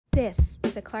This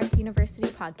is a Clark University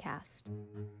podcast.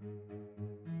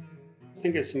 I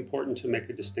think it's important to make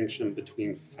a distinction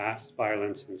between fast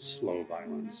violence and slow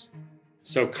violence.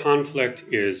 So conflict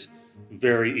is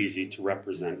very easy to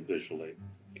represent visually.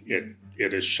 It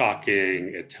is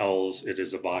shocking, it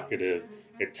is evocative,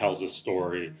 it tells a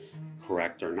story,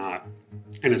 correct or not.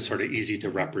 And it's sort of easy to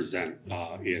represent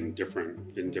in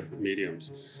different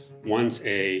mediums. Once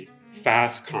a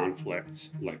fast conflict,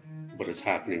 like what is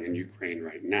happening in Ukraine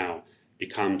right now,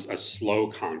 becomes a slow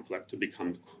conflict, to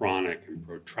become chronic and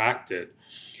protracted,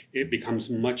 it becomes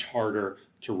much harder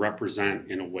to represent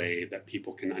in a way that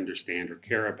people can understand or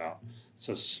care about.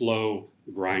 So slow,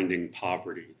 grinding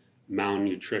poverty,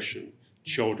 malnutrition,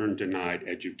 children denied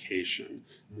education,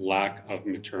 lack of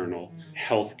maternal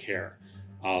health care,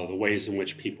 the ways in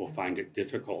which people find it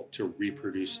difficult to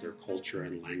reproduce their culture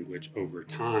and language over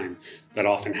time. That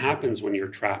often happens when you're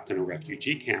trapped in a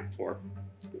refugee camp for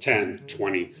 10,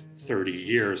 20, 30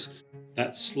 years.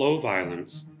 That slow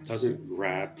violence doesn't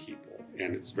grab people,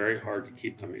 and it's very hard to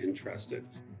keep them interested.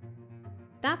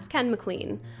 That's Ken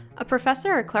McLean, a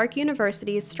professor at Clark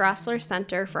University's Strassler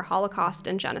Center for Holocaust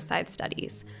and Genocide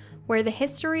Studies, where the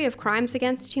history of crimes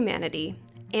against humanity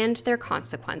and their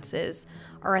consequences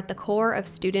are at the core of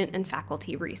student and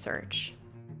faculty research.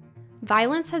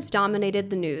 Violence has dominated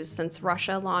the news since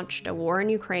Russia launched a war in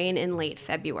Ukraine in late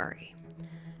February.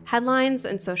 Headlines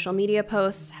and social media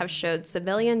posts have showed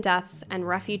civilian deaths and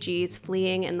refugees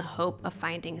fleeing in the hope of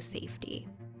finding safety.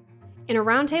 In a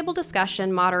roundtable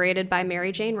discussion moderated by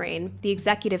Mary Jane Rain, the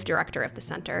executive director of the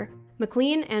center,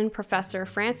 McLean and Professor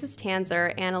Frances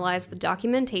Tanzer analyzed the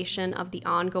documentation of the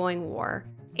ongoing war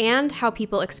and how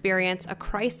people experience a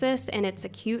crisis in its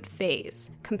acute phase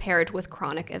compared with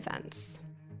chronic events.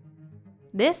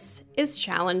 This is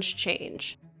Challenge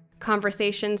Change,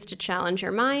 conversations to challenge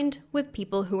your mind with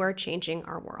people who are changing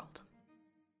our world.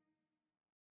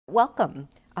 Welcome.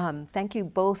 Thank you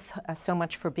both so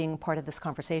much for being part of this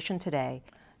conversation today.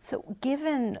 So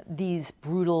given these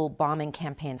brutal bombing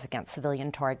campaigns against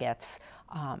civilian targets,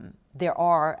 there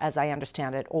are, as I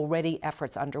understand it, already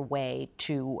efforts underway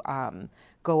to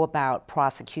go about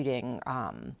prosecuting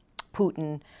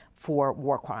Putin for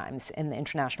war crimes in the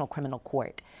International Criminal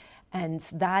Court. And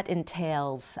that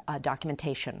entails a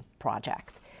documentation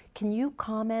project. Can you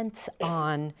comment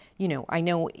on, I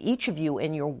know each of you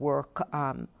in your work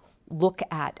look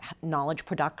at knowledge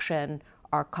production,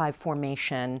 archive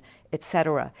formation, et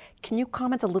cetera. Can you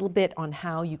comment a little bit on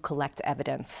how you collect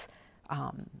evidence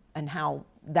and how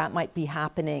that might be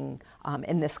happening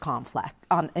in this conflict,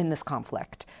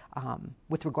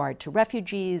 with regard to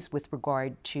refugees, with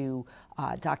regard to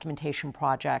documentation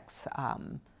projects,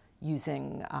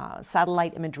 using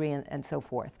satellite imagery and so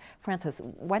forth? Frances,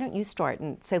 why don't you start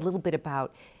and say a little bit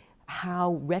about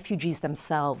how refugees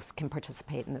themselves can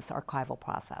participate in this archival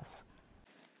process?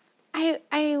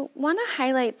 I want to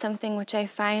highlight something which I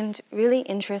find really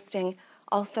interesting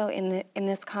also in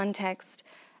this context,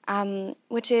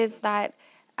 which is that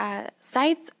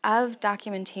sites of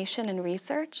documentation and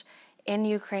research in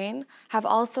Ukraine have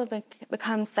also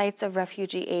become sites of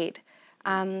refugee aid.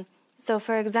 So,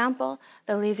 for example,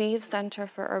 the Lviv Center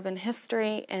for Urban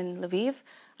History in Lviv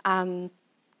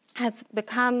has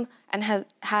become and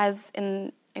has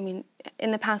in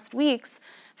the past weeks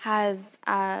has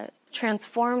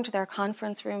transformed their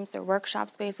conference rooms, their workshop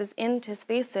spaces into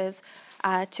spaces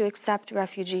to accept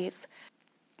refugees.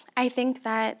 I think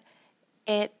that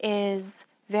it is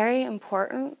very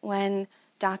important when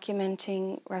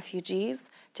documenting refugees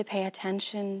to pay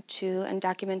attention to, and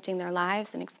documenting their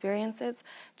lives and experiences,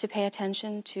 to pay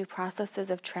attention to processes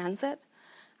of transit,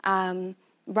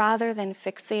 rather than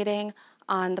fixating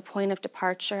on the point of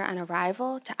departure and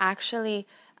arrival, to actually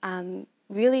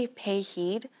really pay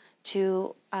heed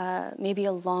to maybe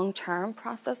a long-term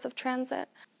process of transit,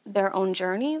 their own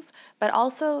journeys, but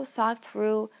also thought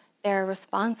through their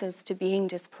responses to being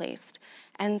displaced.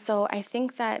 And so I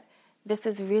think that this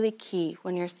is really key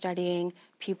when you're studying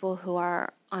people who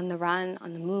are on the run,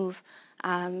 on the move,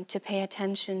 to pay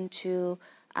attention to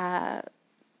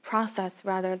process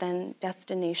rather than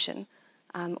destination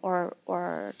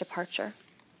or departure.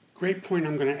 Great point.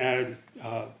 I'm going to add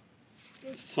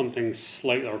something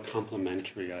slightly or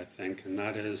complementary, I think, and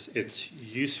that is it's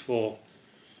useful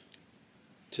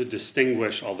to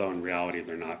distinguish, although in reality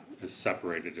they're not as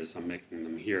separated as I'm making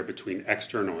them here, between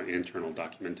external and internal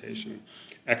documentation.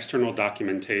 External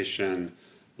documentation,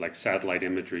 like satellite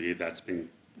imagery that's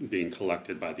being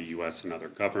collected by the US and other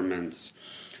governments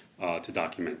to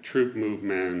document troop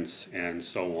movements and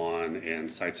so on,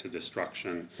 and sites of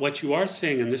destruction. What you are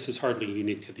seeing, and this is hardly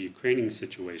unique to the Ukrainian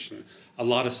situation, a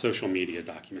lot of social media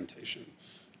documentation.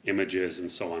 images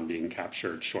and so on being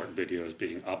captured, short videos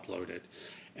being uploaded.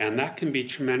 And that can be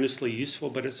tremendously useful,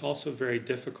 but it's also very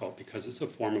difficult because it's a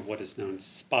form of what is known as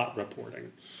spot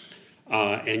reporting.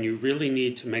 And you really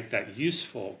need to make that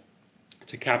useful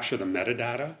to capture the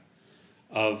metadata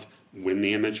of when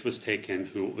the image was taken,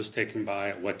 who it was taken by,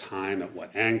 at what time, at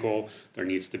what angle. There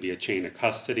needs to be a chain of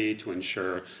custody to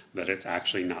ensure that it's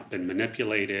actually not been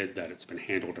manipulated, that it's been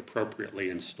handled appropriately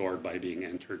and stored by being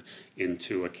entered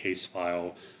into a case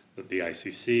file that the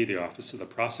ICC, the Office of the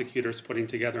Prosecutor, is putting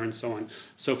together, and so on.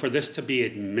 So for this to be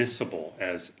admissible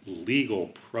as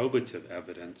legal probative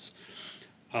evidence,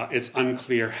 it's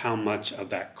unclear how much of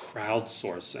that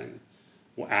crowdsourcing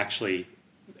will actually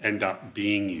end up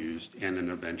being used in an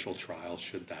eventual trial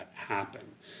should that happen.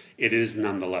 It is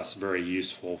nonetheless very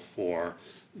useful for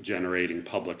generating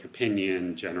public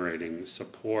opinion, generating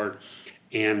support,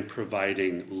 and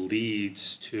providing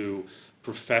leads to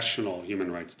professional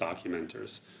human rights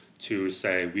documenters to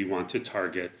say, we want to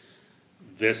target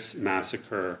this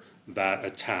massacre, that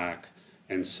attack,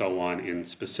 and so on in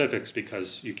specifics,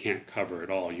 because you can't cover it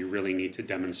all. You really need to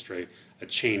demonstrate a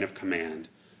chain of command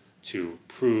to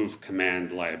prove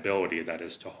command liability, that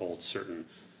is, to hold certain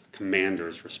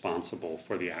commanders responsible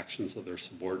for the actions of their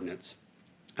subordinates,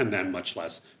 and then much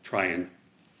less try and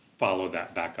follow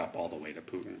that back up all the way to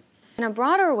Putin. In a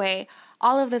broader way,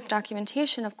 all of this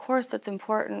documentation, of course, it's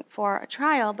important for a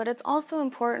trial, but it's also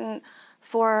important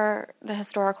for the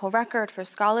historical record, for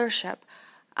scholarship,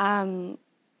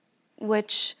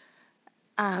 which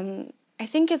I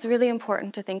think is really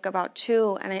important to think about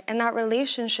too. And that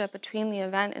relationship between the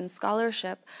event and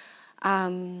scholarship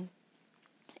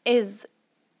is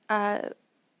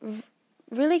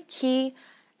really key,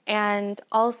 and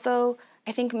also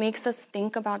I think makes us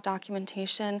think about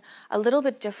documentation a little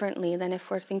bit differently than if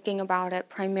we're thinking about it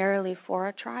primarily for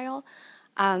a trial.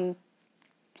 In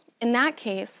that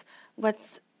case,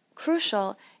 what's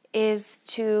crucial is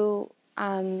to,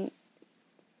 I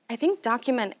think,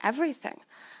 document everything,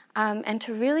 and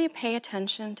to really pay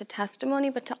attention to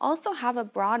testimony, but to also have a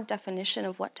broad definition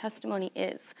of what testimony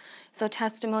is. So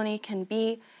testimony can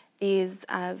be these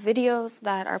videos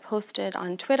that are posted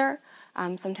on Twitter,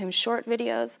 sometimes short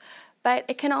videos, but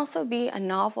it can also be a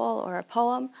novel or a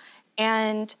poem,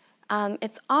 and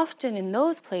it's often in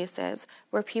those places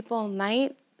where people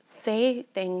might say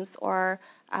things or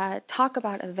talk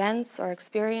about events or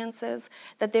experiences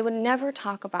that they would never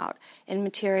talk about in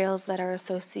materials that are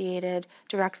associated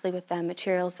directly with them,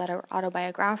 materials that are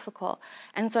autobiographical.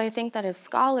 And so I think that as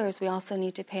scholars, we also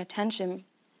need to pay attention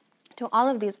to all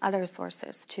of these other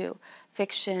sources too,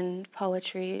 fiction,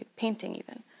 poetry, painting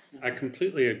even. I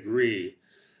completely agree.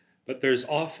 But there's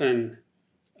often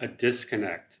a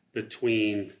disconnect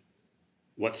between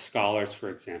what scholars, for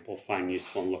example, find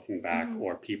useful in looking back,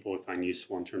 or people find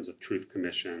useful in terms of truth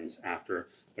commissions after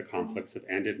the conflicts have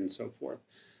ended and so forth,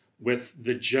 with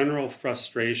the general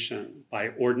frustration by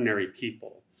ordinary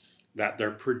people that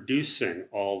they're producing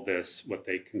all this, what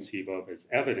they conceive of as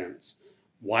evidence.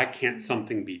 Why can't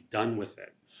something be done with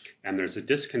it? And there's a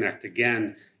disconnect,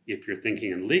 again, if you're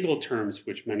thinking in legal terms,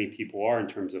 which many people are in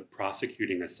terms of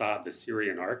prosecuting Assad. The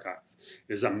Syrian archive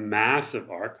is a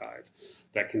massive archive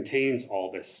that contains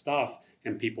all this stuff,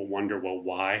 and people wonder, well,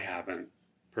 why haven't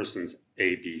persons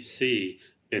A, B, C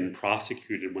been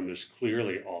prosecuted when there's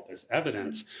clearly all this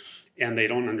evidence? And they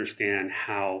don't understand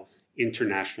how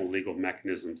international legal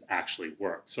mechanisms actually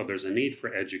work. So there's a need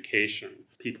for education.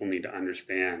 People need to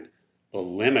understand the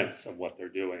limits of what they're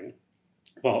doing,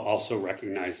 while also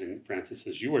recognizing, Francis,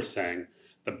 as you were saying,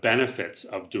 the benefits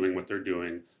of doing what they're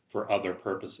doing for other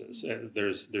purposes.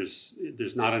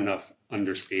 There's not enough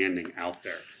understanding out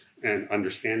there, and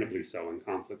understandably so in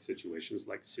conflict situations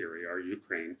like Syria or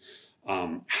Ukraine,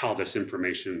 how this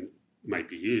information might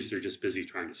be used. They're just busy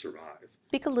trying to survive.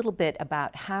 Speak a little bit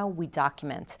about how we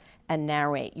document and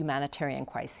narrate humanitarian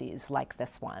crises like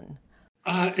this one.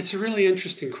 It's a really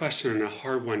interesting question and a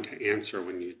hard one to answer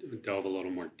when you delve a little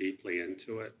more deeply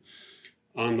into it.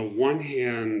 On the one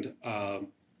hand,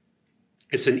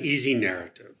 it's an easy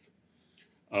narrative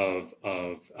of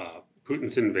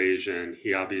Putin's invasion.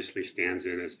 He obviously stands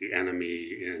in as the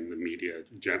enemy in the media,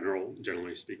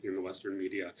 generally speaking, in the Western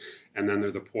media. And then there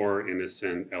are the poor,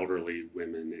 innocent, elderly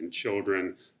women and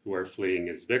children who are fleeing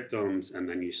as victims. And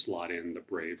then you slot in the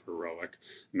brave, heroic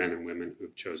men and women who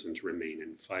have chosen to remain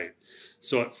and fight.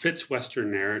 So it fits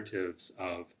Western narratives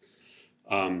of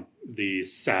the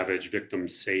savage victim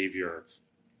savior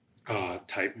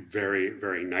type very,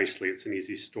 very nicely. It's an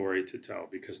easy story to tell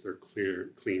because they're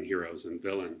clean heroes and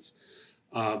villains.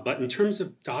 But in terms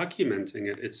of documenting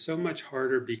it, it's so much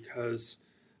harder because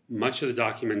much of the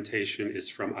documentation is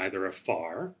from either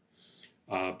afar,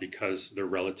 because they're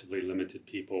relatively limited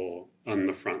people on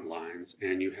the front lines,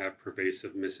 and you have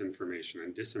pervasive misinformation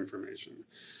and disinformation.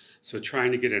 So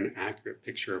trying to get an accurate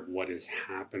picture of what is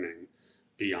happening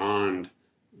beyond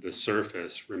the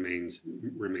surface remains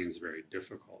very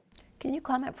difficult. Can you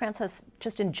comment, Frances,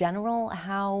 just in general,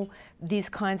 how these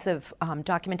kinds of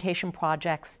documentation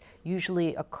projects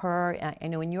usually occur? I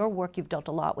know in your work you've dealt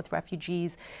a lot with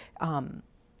refugees.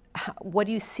 What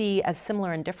do you see as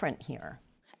similar and different here?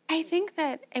 I think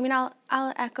that,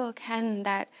 I'll echo Ken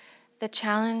that the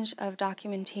challenge of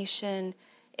documentation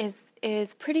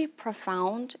is pretty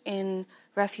profound in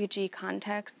refugee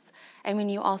contexts.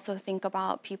 You also think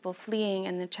about people fleeing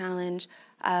and the challenge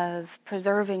of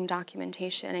preserving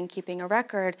documentation and keeping a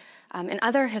record. In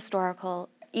other historical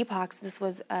epochs, this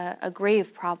was a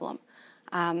grave problem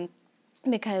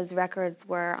because records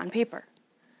were on paper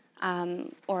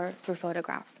or through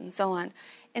photographs and so on.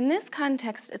 In this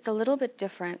context, it's a little bit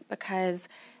different because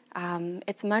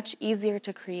it's much easier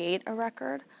to create a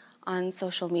record on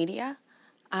social media.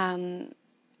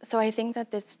 So I think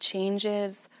that this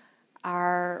changes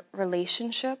our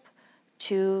relationship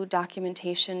to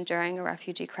documentation during a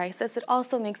refugee crisis. It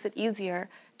also makes it easier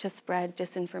to spread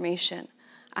disinformation.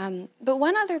 But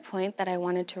one other point that I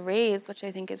wanted to raise, which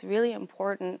I think is really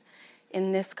important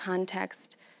in this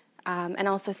context, and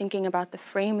also thinking about the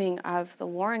framing of the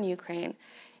war in Ukraine,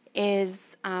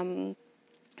 is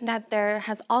that there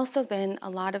has also been a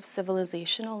lot of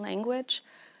civilizational language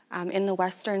in the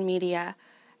Western media.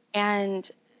 And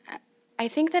I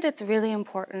think that it's really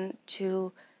important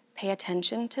to pay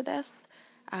attention to this.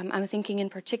 I'm thinking in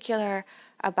particular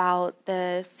about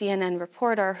the CNN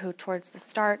reporter who, towards the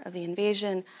start of the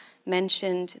invasion,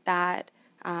 mentioned that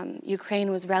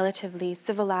Ukraine was relatively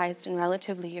civilized and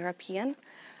relatively European.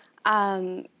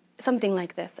 Something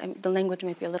like this. The language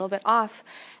might be a little bit off.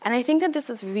 And I think that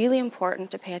this is really important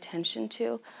to pay attention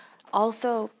to,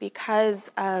 also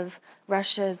because of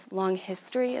Russia's long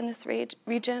history in this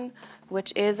region,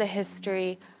 which is a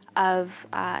history of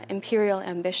imperial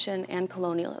ambition and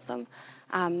colonialism.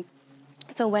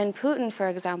 So when Putin, for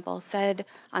example, said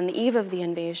on the eve of the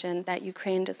invasion that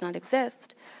Ukraine does not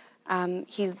exist,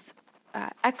 he's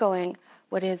echoing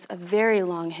what is a very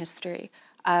long history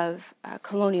of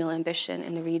colonial ambition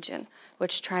in the region,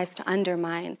 which tries to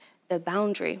undermine the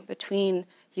boundary between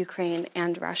Ukraine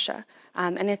and Russia.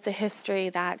 And it's a history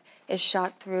that is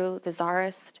shot through the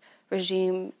Tsarist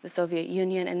regime, the Soviet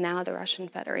Union, and now the Russian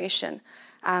Federation.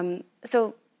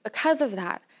 So because of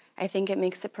that, I think it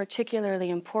makes it particularly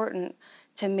important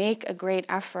to make a great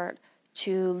effort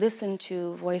to listen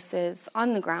to voices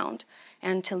on the ground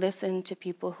and to listen to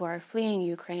people who are fleeing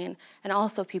Ukraine and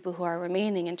also people who are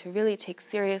remaining, and to really take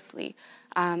seriously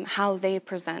how they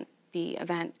present the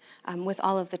event with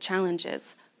all of the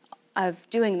challenges of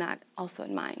doing that also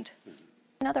in mind.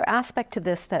 Another aspect to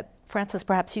this that, Frances,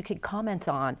 perhaps you could comment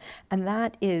on, and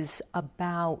that is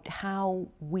about how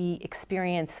we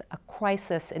experience a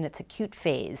crisis in its acute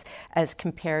phase as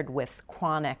compared with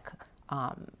chronic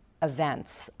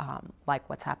events like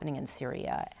what's happening in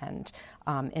Syria and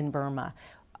in Burma.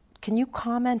 Can you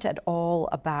comment at all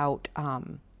about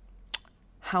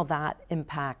how that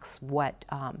impacts what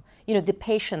the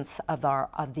patience of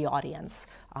the audience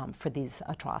for these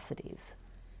atrocities?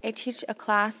 I teach a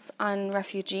class on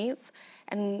refugees,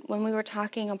 and when we were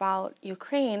talking about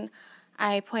Ukraine,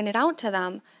 I pointed out to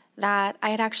them that I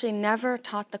had actually never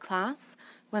taught the class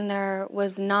when there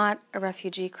was not a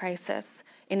refugee crisis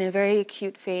in a very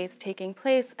acute phase taking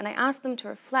place, and I asked them to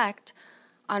reflect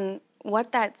on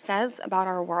what that says about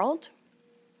our world.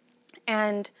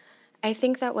 And I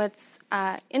think that what's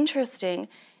interesting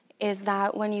is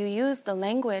that when you use the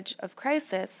language of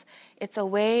crisis, it's a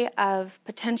way of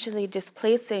potentially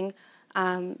displacing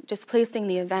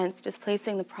the events,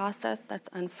 displacing the process that's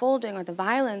unfolding or the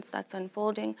violence that's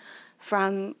unfolding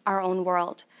from our own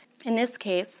world. In this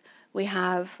case, we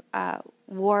have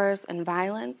wars and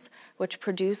violence which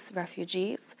produce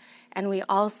refugees, and we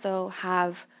also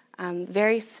have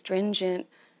very stringent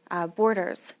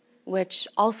borders which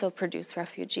also produce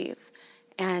refugees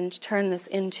and turn this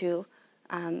into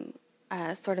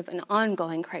sort of an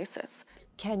ongoing crisis.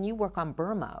 Can you work on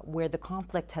Burma, where the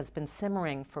conflict has been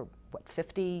simmering for,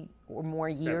 50 or more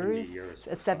years?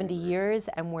 70 years,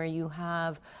 and where you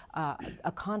have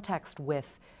a context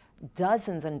with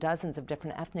dozens and dozens of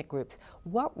different ethnic groups.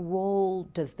 What role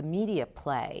does the media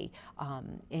play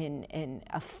in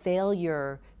a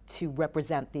failure to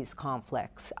represent these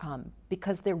conflicts?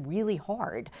 Because they're really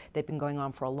hard. They've been going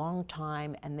on for a long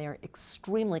time, and they're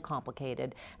extremely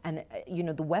complicated. And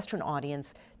the Western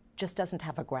audience just doesn't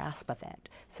have a grasp of it.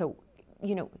 So,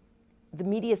 the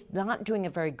media is not doing a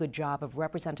very good job of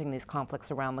representing these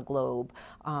conflicts around the globe.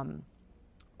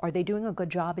 Are they doing a good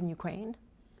job in Ukraine?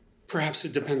 Perhaps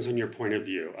it depends on your point of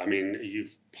view. I mean,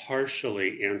 you've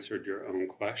partially answered your own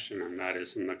question, and that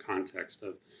is in the context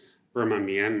of Burma,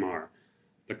 Myanmar.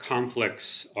 The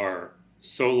conflicts are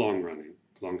so long-running,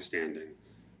 long-standing,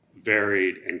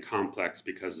 varied and complex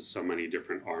because of so many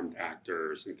different armed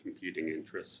actors and competing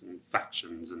interests and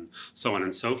factions and so on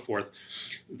and so forth,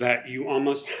 that you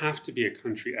almost have to be a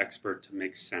country expert to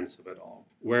make sense of it all.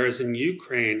 Whereas in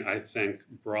Ukraine, I think,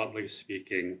 broadly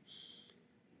speaking,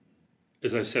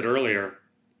 as I said earlier,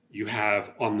 you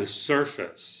have on the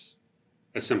surface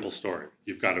a simple story.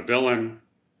 You've got a villain,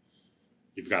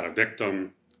 you've got a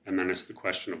victim, and then it's the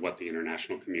question of what the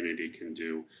international community can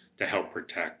do to help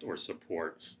protect or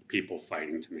support people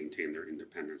fighting to maintain their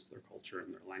independence, their culture,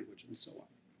 and their language, and so on.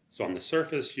 So on the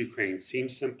surface, Ukraine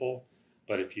seems simple,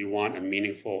 but if you want a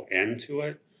meaningful end to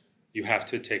it, you have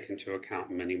to take into account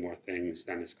many more things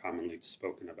than is commonly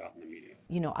spoken about in the media.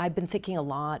 You know, I've been thinking a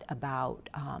lot about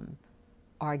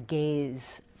our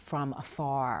gaze from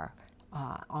afar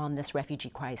on this refugee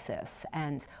crisis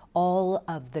and all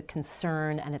of the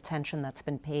concern and attention that's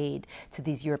been paid to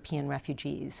these European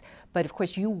refugees. But of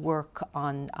course, you work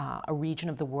on a region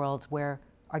of the world where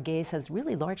our gaze has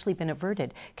really largely been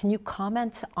averted. Can you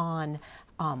comment on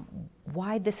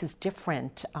why this is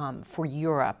different for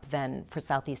Europe than for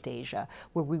Southeast Asia,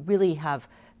 where we really have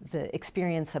the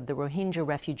experience of the Rohingya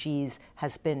refugees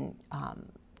has been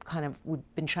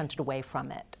we've been shunted away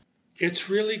from it? It's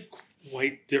really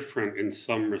quite different in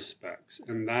some respects,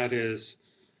 and that is,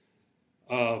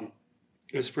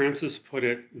 as Francis put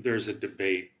it, there's a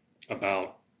debate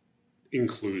about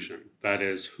inclusion, that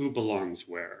is, who belongs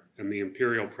where. And the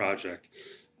imperial project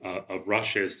of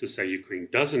Russia is to say Ukraine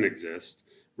doesn't exist,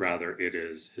 rather it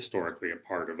is historically a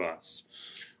part of us.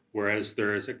 Whereas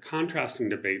there is a contrasting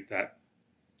debate that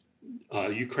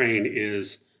Ukraine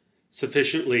is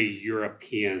sufficiently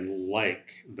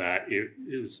European-like that it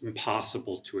is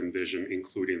impossible to envision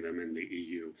including them in the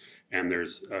EU, and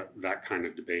there's that kind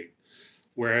of debate.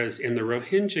 Whereas in the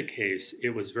Rohingya case,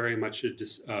 it was very much an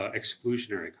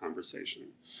exclusionary conversation,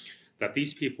 that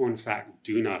these people in fact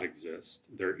do not exist.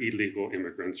 They're illegal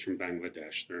immigrants from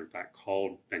Bangladesh. They're in fact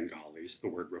called Bengalis. The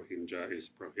word Rohingya is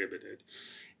prohibited.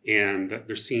 And that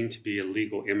they're seen to be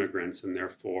illegal immigrants, and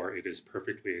therefore it is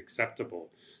perfectly acceptable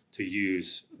to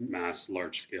use mass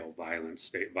large-scale violence,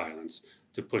 state violence,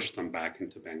 to push them back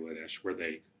into Bangladesh where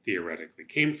they theoretically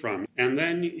came from. And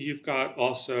then you've got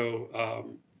also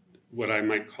what I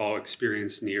might call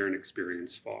experience near and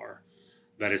experience far.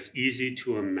 That it's easy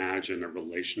to imagine a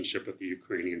relationship with the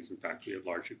Ukrainians. In fact, we have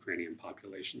large Ukrainian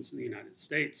populations in the United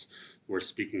States who are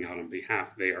speaking out on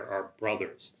behalf. They are our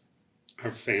brothers,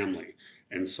 our family,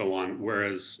 and so on.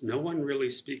 Whereas no one really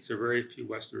speaks, or very few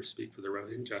Westerners speak for the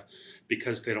Rohingya,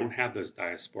 because they don't have those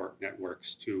diasporic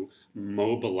networks to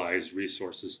mobilize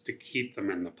resources to keep them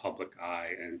in the public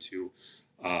eye and to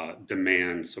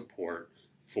demand support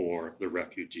for the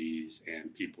refugees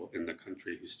and people in the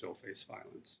country who still face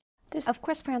violence. Of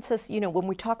course, Francis, you know, when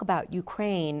we talk about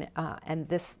Ukraine and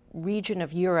this region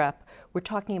of Europe, we're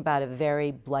talking about a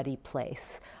very bloody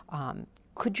place.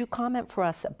 Could you comment for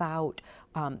us about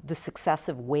the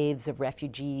successive waves of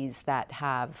refugees that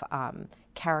have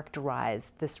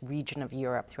characterized this region of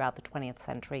Europe throughout the 20th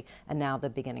century and now the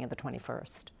beginning of the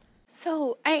 21st?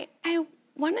 So I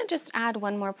want to just add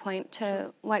one more point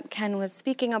to what Ken was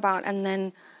speaking about, and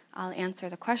then I'll answer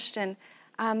the question.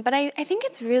 But I think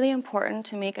it's really important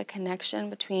to make a connection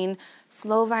between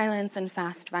slow violence and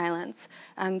fast violence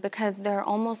because they're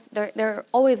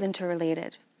always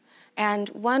interrelated. And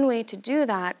one way to do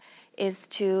that is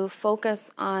to focus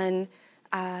on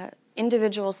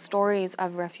individual stories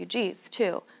of refugees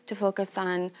too, to focus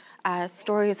on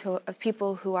stories of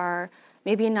people who are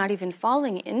maybe not even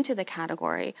falling into the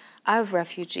category of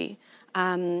refugee,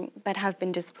 but have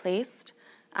been displaced,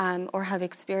 or have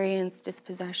experienced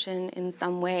dispossession in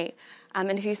some way.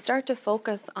 And if you start to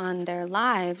focus on their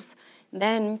lives,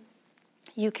 then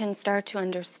you can start to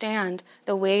understand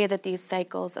the way that these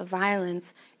cycles of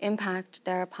violence impact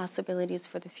their possibilities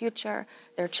for the future,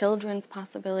 their children's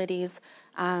possibilities,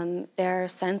 their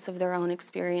sense of their own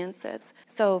experiences.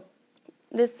 So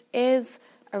this is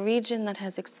a region that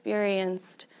has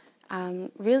experienced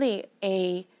really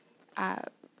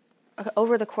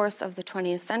over the course of the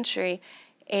 20th century,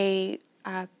 a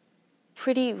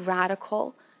pretty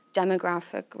radical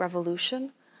demographic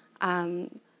revolution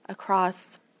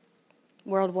across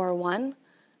World War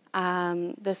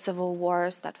I, the civil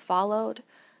wars that followed.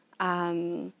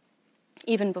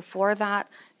 Even before that,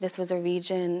 this was a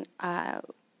region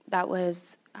that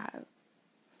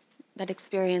that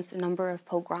experienced a number of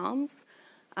pogroms,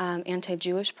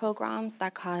 anti-Jewish pogroms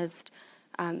that caused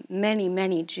many,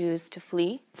 many Jews to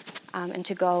flee and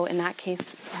to go, in that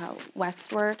case,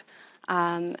 westward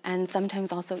and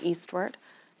sometimes also eastward.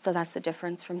 So that's a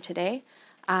difference from today.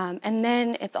 And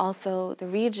then it's also the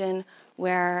region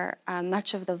where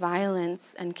much of the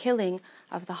violence and killing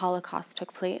of the Holocaust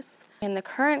took place. In the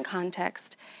current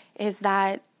context is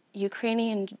that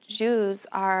Ukrainian Jews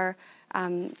are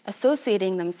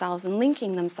associating themselves and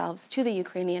linking themselves to the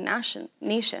Ukrainian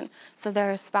nation. So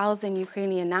they're espousing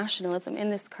Ukrainian nationalism in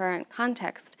this current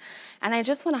context. And I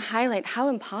just want to highlight how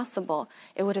impossible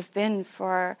it would have been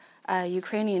for a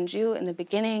Ukrainian Jew in the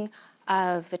beginning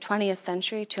of the 20th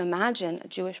century to imagine a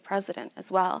Jewish president as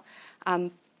well.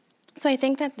 So I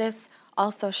think that this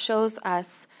also shows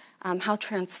us how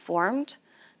transformed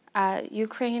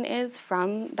Ukraine is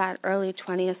from that early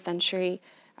 20th century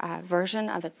version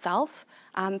of itself,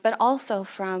 but also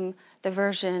from the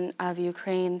version of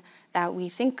Ukraine that we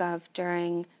think of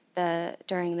during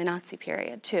the Nazi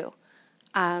period too,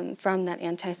 from that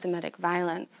anti-Semitic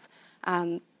violence.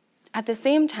 At the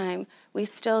same time, we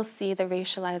still see the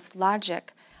racialized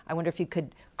logic. I wonder if you could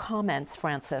comment,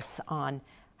 Frances, on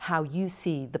how you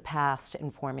see the past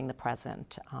informing the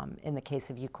present in the case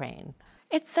of Ukraine.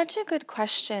 It's such a good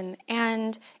question,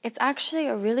 and it's actually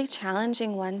a really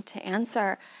challenging one to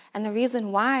answer. And the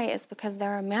reason why is because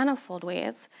there are manifold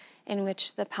ways in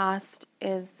which the past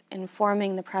is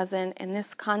informing the present in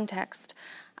this context.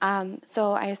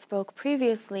 So I spoke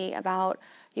previously about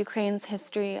Ukraine's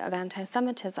history of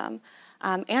anti-Semitism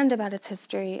and about its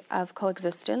history of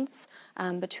coexistence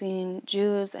between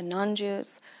Jews and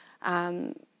non-Jews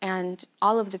and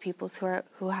all of the peoples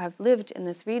who have lived in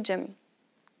this region.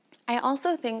 I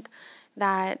also think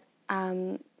that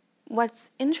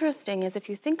what's interesting is if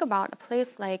you think about a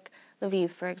place like Lviv,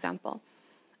 for example,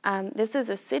 this is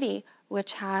a city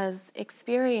which has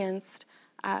experienced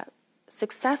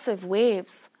successive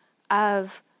waves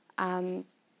of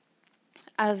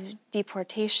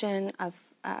deportation, of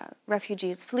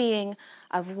refugees fleeing,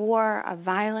 of war, of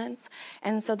violence.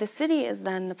 And so the city is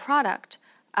then the product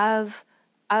of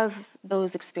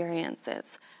those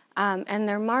experiences. And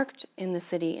they're marked in the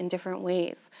city in different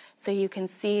ways. So you can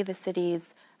see the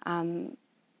city's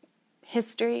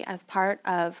history as part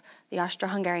of the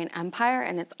Austro-Hungarian Empire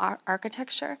and its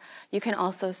architecture. You can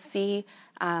also see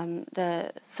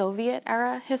the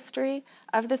Soviet-era history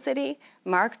of the city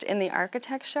marked in the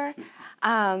architecture,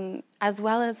 as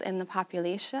well as in the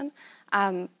population.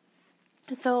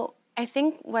 So I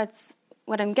think what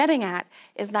I'm getting at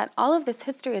is that all of this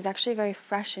history is actually very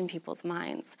fresh in people's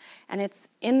minds, and it's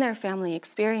in their family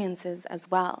experiences as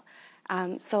well.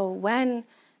 So when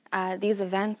these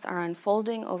events are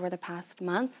unfolding over the past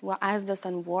months, as this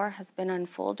war has been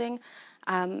unfolding,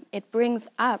 it brings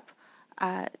up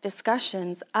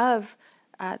discussions of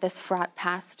this fraught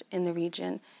past in the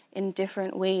region in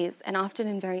different ways, and often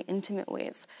in very intimate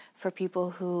ways for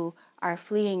people who are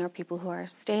fleeing or people who are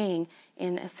staying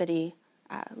in a city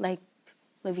like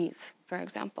Lviv, for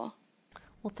example.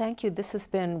 Well, thank you. This has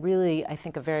been really, I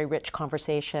think, a very rich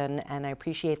conversation, and I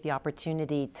appreciate the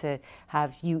opportunity to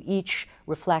have you each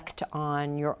reflect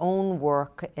on your own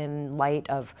work in light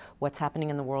of what's happening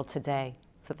in the world today.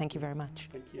 So thank you very much.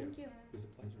 Thank you. Thank you. It was a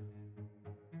pleasure.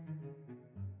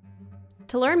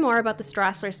 To learn more about the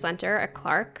Strassler Center at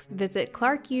Clark, visit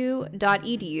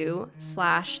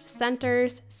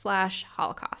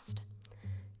clarku.edu/centers/Holocaust.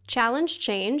 Challenge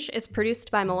Change is produced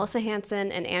by Melissa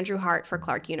Hansen and Andrew Hart for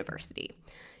Clark University.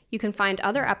 You can find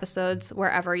other episodes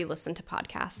wherever you listen to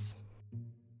podcasts.